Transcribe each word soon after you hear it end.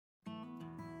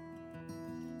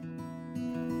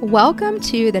Welcome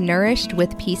to the Nourished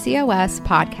with PCOS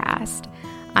podcast.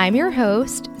 I'm your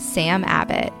host, Sam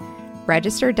Abbott,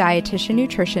 registered dietitian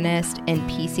nutritionist and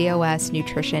PCOS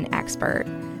nutrition expert.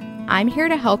 I'm here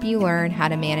to help you learn how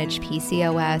to manage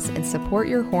PCOS and support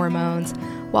your hormones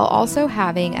while also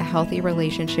having a healthy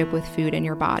relationship with food in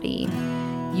your body.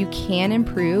 You can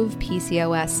improve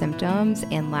PCOS symptoms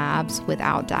and labs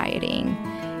without dieting.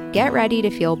 Get ready to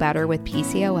feel better with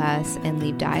PCOS and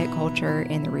leave diet culture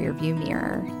in the rearview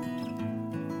mirror.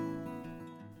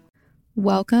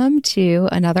 Welcome to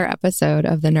another episode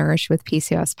of the Nourish with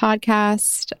PCOS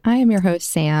podcast. I am your host,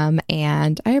 Sam,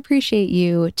 and I appreciate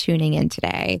you tuning in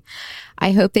today.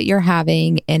 I hope that you're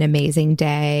having an amazing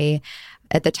day.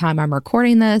 At the time I'm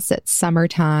recording this, it's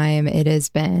summertime. It has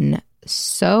been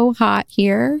so hot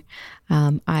here.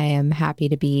 I am happy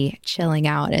to be chilling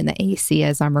out in the AC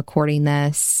as I'm recording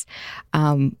this.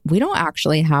 We don't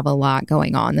actually have a lot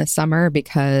going on this summer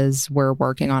because we're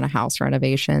working on a house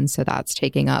renovation, so that's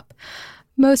taking up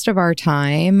most of our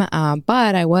time.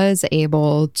 But I was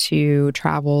able to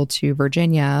travel to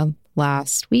Virginia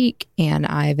last week, and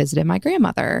I visited my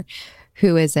grandmother,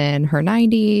 who is in her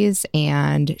 90s,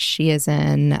 and she is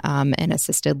in an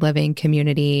assisted living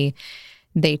community.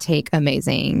 They take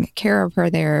amazing care of her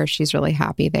there. She's really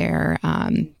happy there.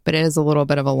 But it is a little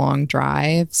bit of a long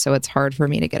drive, so it's hard for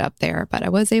me to get up there. But I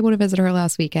was able to visit her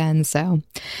last weekend, so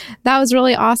that was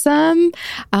really awesome.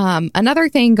 Another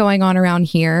thing going on around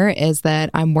here is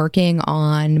that I'm working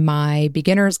on my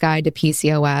beginner's guide to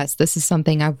PCOS. This is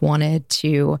something I've wanted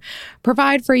to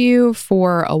provide for you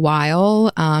for a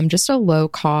while, just a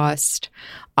low-cost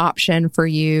option for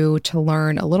you to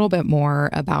learn a little bit more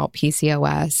about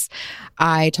PCOS.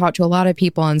 I talk to a lot of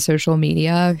people on social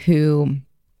media who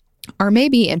are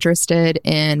maybe interested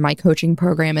in my coaching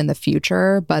program in the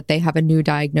future, but they have a new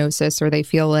diagnosis or they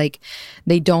feel like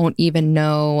they don't even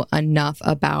know enough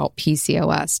about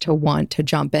PCOS to want to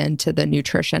jump into the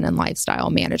nutrition and lifestyle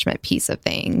management piece of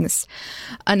things.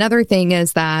 Another thing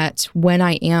is that when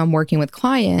I am working with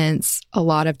clients, a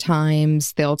lot of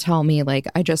times they'll tell me like,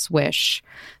 I just wish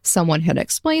someone had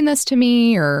explained this to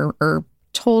me or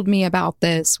told me about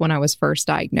this when I was first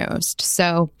diagnosed.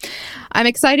 So I'm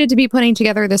excited to be putting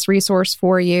together this resource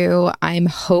for you. I'm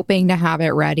hoping to have it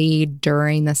ready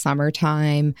during the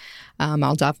summertime.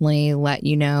 I'll definitely let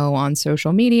you know on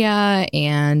social media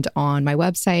and on my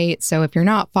website. So if you're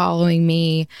not following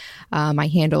me, my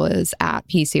handle is at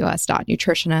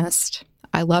PCOS.nutritionist.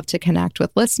 I love to connect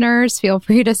with listeners. Feel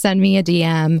free to send me a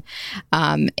DM.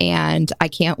 And I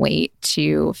can't wait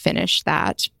to finish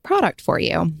that product for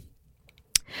you.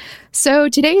 So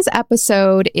today's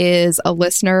episode is a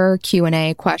listener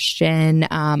Q&A question.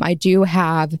 I do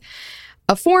have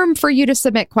a form for you to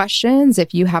submit questions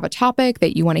if you have a topic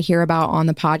that you want to hear about on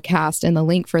the podcast, and the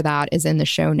link for that is in the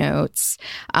show notes.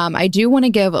 I do want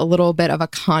to give a little bit of a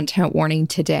content warning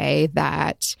today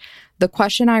that the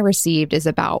question I received is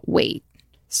about weight.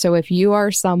 So if you are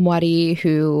somebody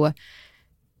who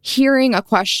hearing a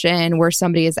question where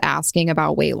somebody is asking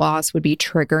about weight loss would be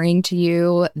triggering to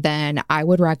you, then I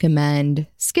would recommend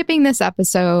skipping this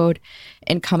episode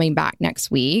and coming back next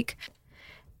week.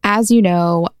 As you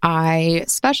know, I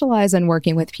specialize in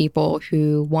working with people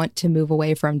who want to move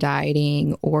away from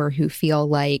dieting or who feel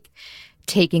like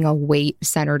taking a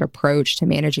weight-centered approach to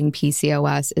managing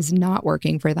PCOS is not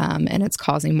working for them and it's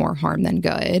causing more harm than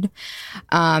good.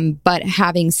 But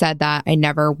having said that, I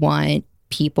never want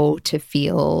people to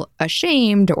feel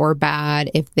ashamed or bad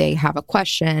if they have a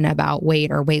question about weight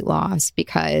or weight loss,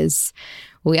 because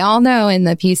we all know in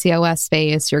the PCOS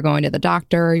space, you're going to the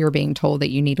doctor, you're being told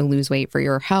that you need to lose weight for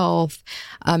your health,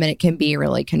 and it can be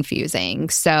really confusing.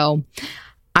 So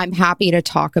I'm happy to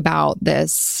talk about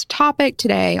this topic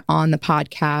today on the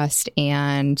podcast,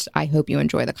 and I hope you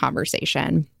enjoy the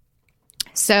conversation.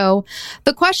 So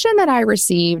the question that I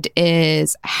received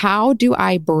is, how do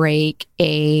I break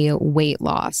a weight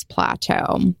loss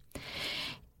plateau?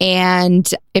 And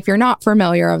if you're not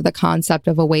familiar of the concept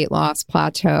of a weight loss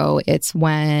plateau, it's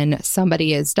when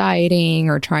somebody is dieting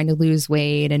or trying to lose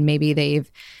weight and maybe they've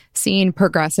seen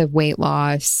progressive weight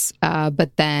loss,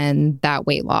 but then that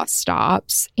weight loss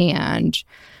stops and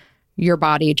your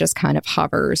body just kind of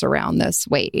hovers around this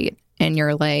weight. And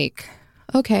you're like,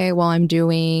 okay, well, I'm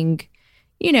doing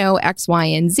X, Y,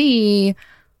 and Z,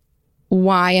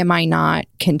 why am I not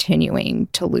continuing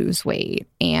to lose weight?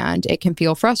 And it can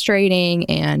feel frustrating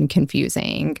and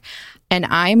confusing. And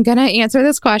I'm going to answer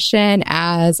this question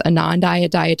as a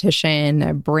non-diet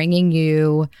dietitian, bringing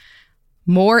you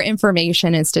more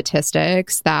information and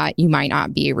statistics that you might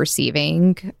not be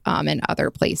receiving in other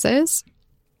places.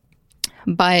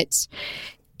 But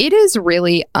It is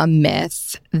really a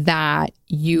myth that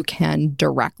you can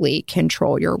directly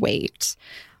control your weight.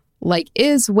 Like,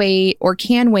 is weight or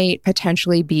can weight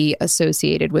potentially be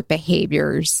associated with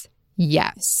behaviors?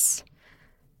 Yes.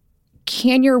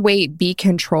 Can your weight be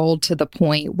controlled to the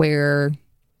point where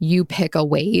you pick a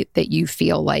weight that you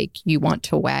feel like you want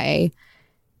to weigh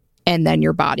and then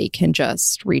your body can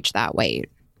just reach that weight?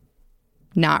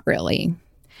 Not really.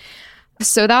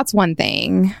 So that's one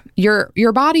thing.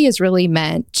 Your body is really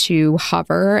meant to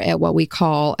hover at what we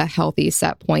call a healthy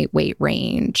set point weight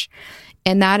range.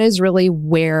 And that is really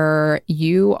where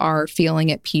you are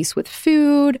feeling at peace with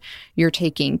food, you're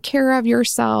taking care of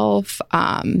yourself.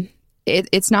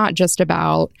 It's not just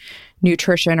about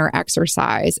nutrition or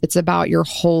exercise. It's about your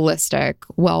holistic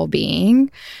well-being.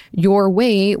 Your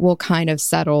weight will kind of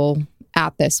settle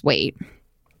at this weight.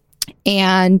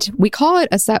 And we call it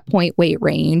a set point weight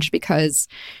range because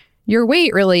your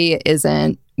weight really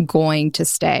isn't going to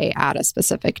stay at a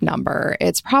specific number.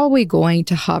 It's probably going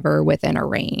to hover within a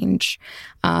range.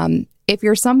 If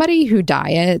you're somebody who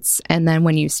diets and then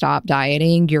when you stop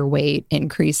dieting, your weight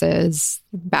increases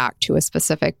back to a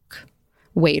specific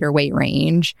weight or weight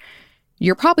range,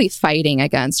 you're probably fighting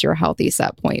against your healthy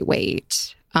set point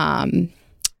weight.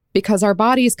 Because our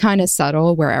bodies kind of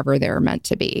settle wherever they're meant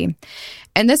to be.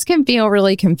 And this can feel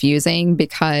really confusing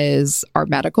because our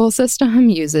medical system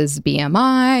uses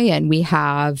BMI and we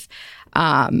have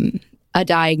a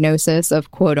diagnosis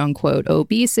of quote unquote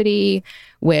obesity,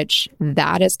 which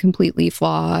that is completely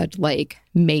flawed. Like,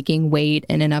 making weight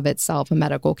in and of itself a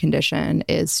medical condition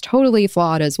is totally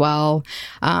flawed as well.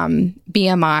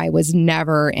 BMI was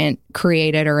never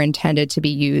created or intended to be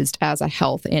used as a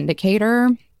health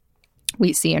indicator.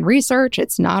 We see in research,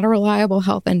 it's not a reliable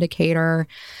health indicator.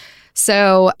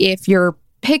 So if you're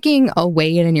picking a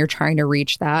weight and you're trying to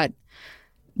reach that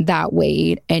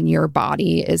weight and your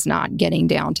body is not getting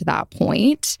down to that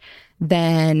point,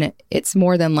 then it's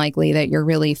more than likely that you're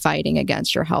really fighting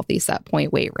against your healthy set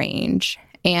point weight range.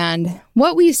 And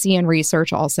what we see in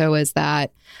research also is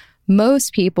that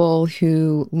most people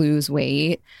who lose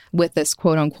weight with this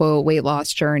quote unquote weight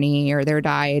loss journey or they're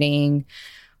dieting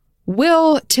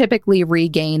will typically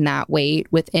regain that weight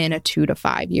within a 2 to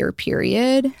 5 year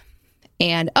period.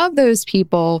 And of those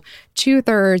people,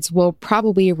 2/3 will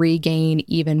probably regain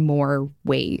even more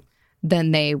weight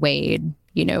than they weighed,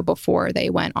 before they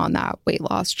went on that weight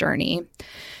loss journey.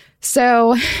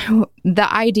 So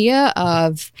the idea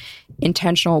of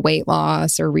intentional weight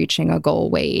loss or reaching a goal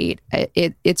weight,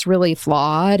 it's really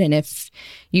flawed. And if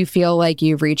you feel like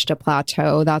you've reached a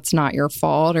plateau, that's not your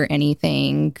fault or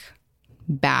anything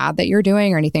bad that you're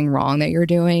doing or anything wrong that you're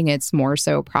doing. It's more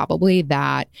so probably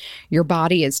that your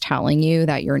body is telling you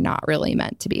that you're not really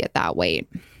meant to be at that weight.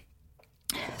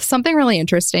 Something really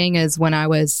interesting is when I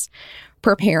was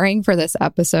preparing for this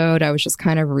episode, I was just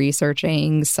kind of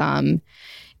researching some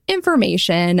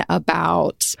information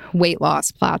about weight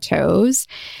loss plateaus.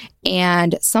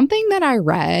 And something that I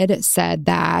read said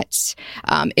that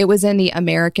it was in the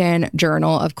American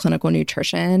Journal of Clinical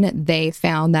Nutrition. They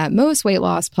found that most weight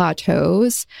loss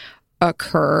plateaus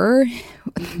occur,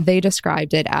 they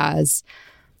described it as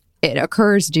it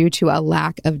occurs due to a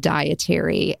lack of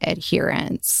dietary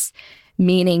adherence,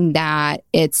 meaning that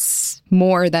it's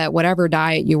more that whatever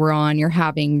diet you were on, you're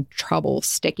having trouble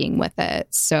sticking with it.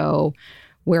 So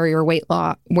where your weight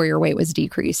was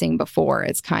decreasing before,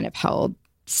 it's kind of held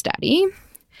steady.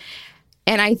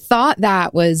 And I thought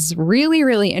that was really,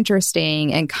 really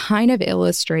interesting and kind of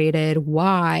illustrated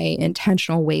why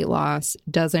intentional weight loss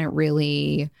doesn't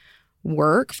really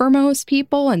work for most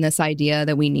people. And this idea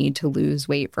that we need to lose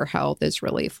weight for health is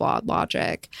really flawed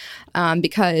logic,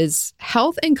 because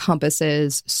health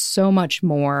encompasses so much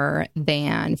more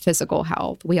than physical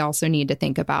health. We also need to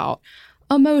think about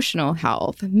emotional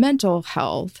health, mental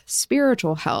health,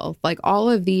 spiritual health, like all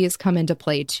of these come into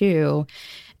play too.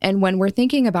 And when we're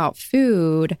thinking about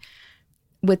food,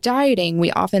 with dieting,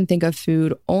 we often think of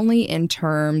food only in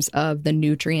terms of the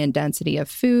nutrient density of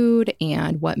food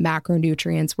and what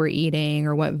macronutrients we're eating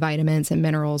or what vitamins and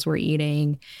minerals we're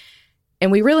eating.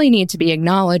 And we really need to be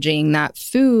acknowledging that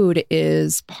food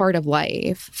is part of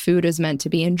life. Food is meant to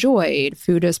be enjoyed.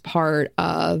 Food is part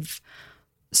of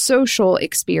social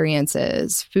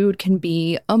experiences. Food can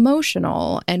be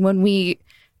emotional. And when we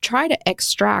try to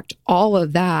extract all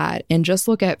of that and just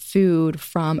look at food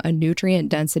from a nutrient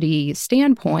density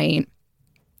standpoint,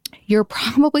 you're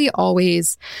probably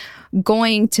always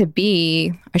going to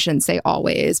be, I shouldn't say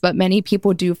always, but many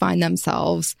people do find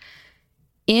themselves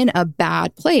in a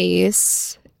bad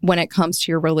place when it comes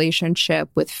to your relationship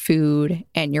with food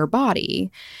and your body.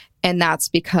 And that's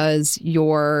because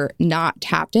you're not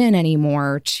tapped in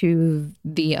anymore to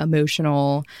the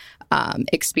emotional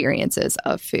experiences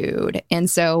of food. And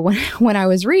so when I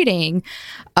was reading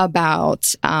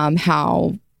about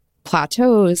how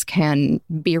plateaus can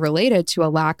be related to a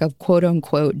lack of quote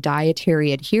unquote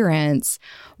dietary adherence.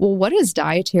 Well, what is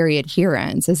dietary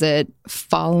adherence? Is it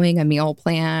following a meal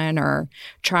plan or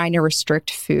trying to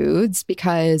restrict foods?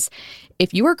 Because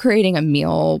if you are creating a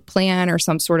meal plan or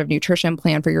some sort of nutrition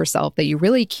plan for yourself that you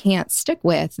really can't stick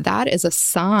with, that is a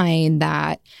sign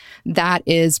that that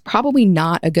is probably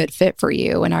not a good fit for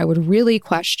you. And I would really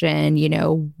question,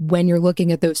 when you're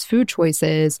looking at those food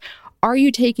choices, are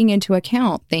you taking into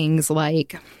account things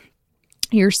like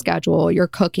your schedule, your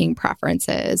cooking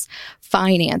preferences,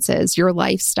 finances, your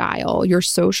lifestyle, your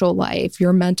social life,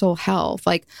 your mental health?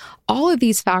 Like all of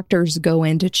these factors go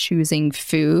into choosing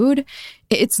food.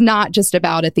 It's not just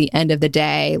about at the end of the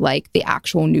day, like the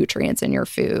actual nutrients in your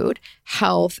food.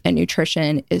 Health and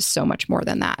nutrition is so much more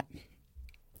than that.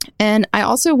 And I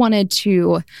also wanted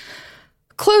to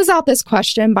close out this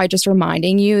question by just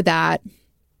reminding you that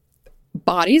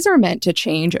bodies are meant to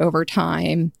change over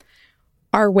time.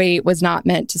 Our weight was not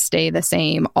meant to stay the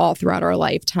same all throughout our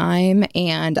lifetime.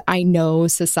 And I know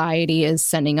society is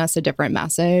sending us a different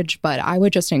message, but I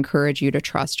would just encourage you to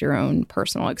trust your own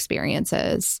personal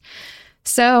experiences.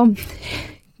 So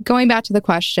going back to the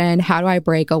question, how do I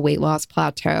break a weight loss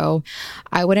plateau?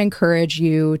 I would encourage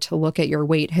you to look at your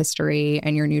weight history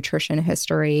and your nutrition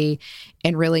history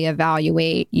and really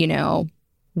evaluate,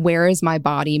 where is my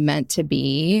body meant to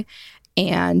be?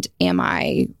 And am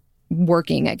I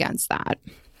working against that?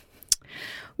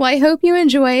 Well, I hope you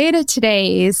enjoyed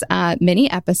today's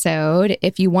mini episode.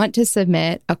 If you want to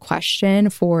submit a question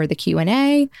for the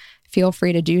Q&A, feel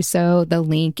free to do so. The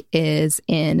link is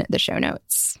in the show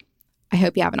notes. I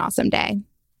hope you have an awesome day.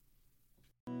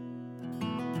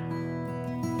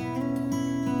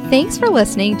 Thanks for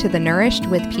listening to the Nourished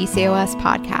with PCOS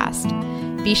podcast.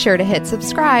 Be sure to hit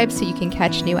subscribe so you can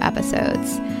catch new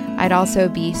episodes. I'd also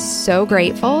be so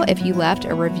grateful if you left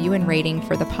a review and rating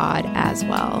for the pod as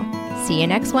well. See you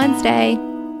next Wednesday.